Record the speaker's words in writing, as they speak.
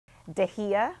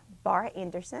Daheia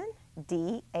Barr-Anderson,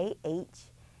 D-A-H-E-I-A,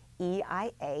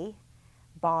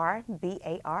 Barr,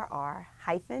 B-A-R-R,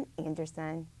 hyphen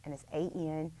Anderson, and it's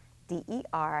A-N-D-E-R-S-O-N.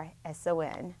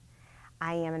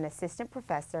 I am an assistant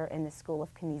professor in the School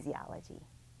of Kinesiology.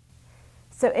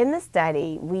 So in the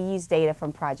study, we used data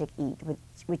from Project EAT,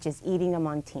 which is eating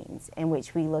among teens, in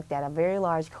which we looked at a very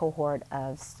large cohort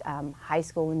of high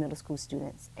school and middle school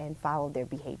students and followed their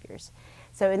behaviors.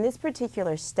 So in this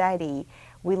particular study,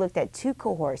 we looked at two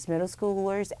cohorts, middle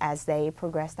schoolers as they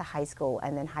progress to high school,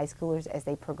 and then high schoolers as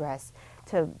they progress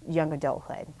to young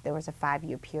adulthood. There was a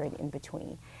 5-year period in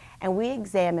between. And we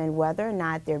examined whether or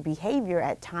not their behavior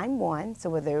at time one, so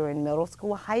whether they were in middle school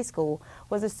or high school,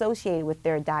 was associated with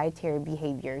their dietary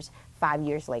behaviors 5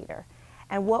 years later.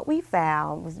 And what we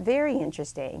found was very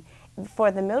interesting.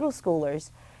 For the middle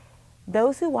schoolers,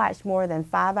 those who watched more than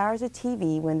 5 hours of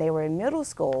TV when they were in middle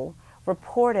school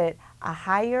reported a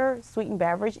higher sweetened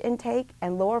beverage intake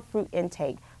and lower fruit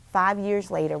intake 5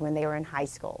 years later when they were in high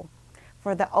school.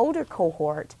 For the older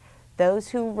cohort, those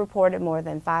who reported more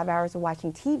than 5 hours of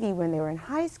watching TV when they were in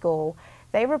high school,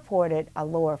 they reported a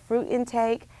lower fruit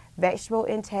intake, vegetable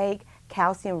intake,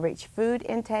 calcium-rich food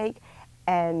intake,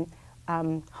 and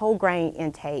whole grain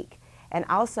intake, and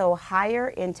also higher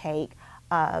intake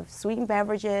of sweetened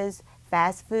beverages,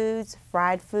 fast foods,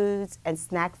 fried foods, and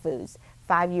snack foods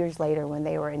 5 years later when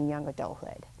they were in young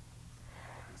adulthood.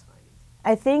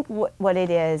 I think what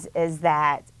it is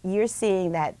that you're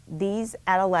seeing that these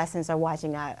adolescents are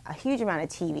watching a huge amount of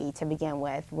TV to begin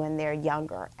with when they're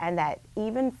younger, and that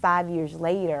even 5 years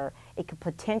later, it could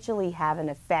potentially have an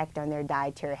effect on their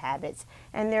dietary habits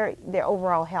and their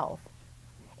overall health.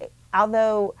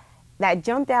 Although that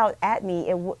jumped out at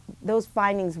me, those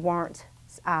findings weren't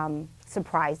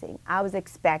surprising. I was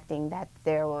expecting that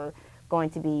there was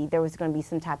going to be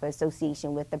some type of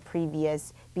association with the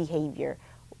previous behavior.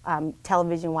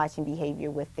 Television watching behavior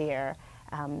with their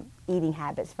eating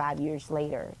habits 5 years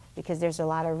later, because there's a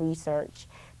lot of research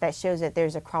that shows that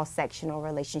there's a cross-sectional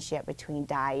relationship between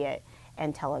diet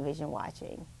and television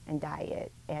watching, and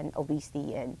diet and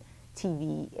obesity, and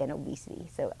TV and obesity,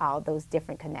 so all those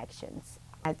different connections.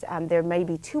 There may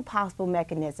be two possible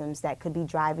mechanisms that could be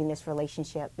driving this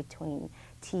relationship between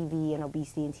TV and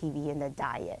obesity and TV and the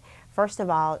diet. First of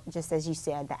all, just as you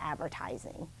said, the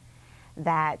advertising.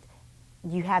 That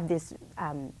you have this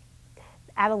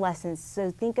adolescents, so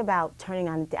think about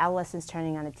the adolescents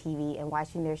turning on the TV and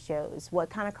watching their shows. What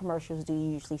kind of commercials do you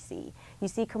usually see? You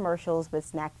see commercials with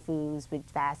snack foods, with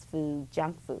fast food,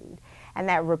 junk food. And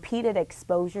that repeated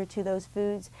exposure to those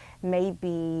foods may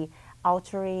be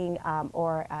altering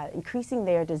or increasing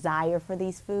their desire for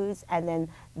these foods, and then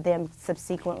them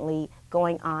subsequently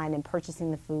going on and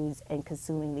purchasing the foods and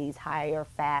consuming these higher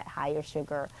fat, higher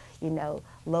sugar,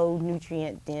 low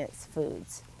nutrient dense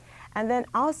foods. And then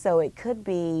also it could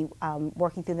be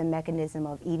working through the mechanism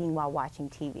of eating while watching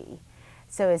TV.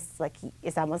 So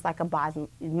it's almost like a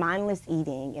mindless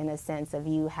eating, in a sense of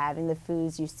you having the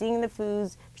foods, you're seeing the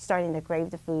foods, starting to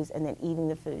crave the foods, and then eating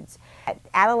the foods.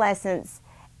 Adolescents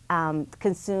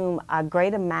consume a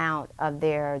great amount of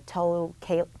their total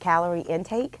calorie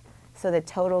intake, so the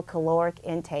total caloric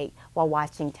intake, while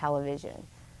watching television.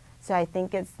 So I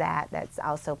think it's that's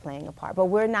also playing a part. But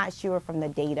we're not sure from the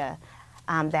data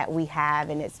that we have,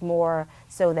 and it's more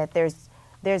so that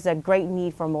there's a great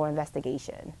need for more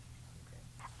investigation.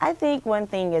 I think one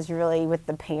thing is really with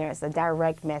the parents, a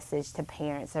direct message to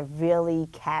parents of really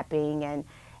capping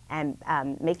and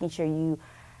making sure you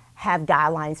have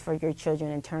guidelines for your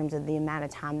children in terms of the amount of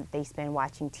time that they spend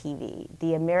watching TV.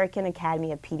 The American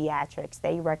Academy of Pediatrics,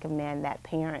 they recommend that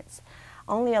parents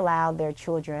only allow their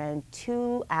children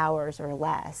 2 hours or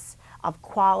less of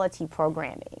quality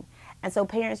programming. And so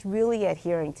parents really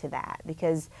adhering to that,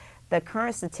 because the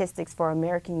current statistics for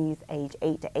American youth age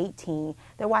 8 to 18,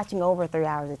 they're watching over 3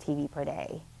 hours of TV per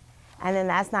day. And then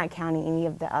that's not counting any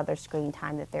of the other screen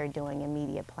time that they're doing in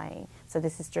media playing. So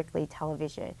this is strictly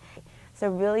television. So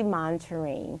really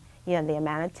monitoring, the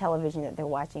amount of television that they're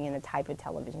watching and the type of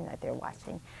television that they're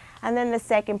watching. And then the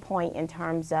second point in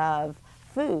terms of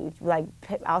food, like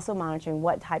also monitoring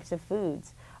what types of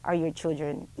foods are your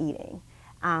children eating.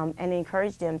 And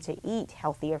encourage them to eat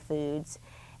healthier foods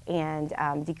and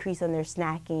decrease on their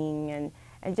snacking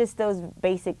and just those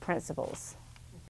basic principles.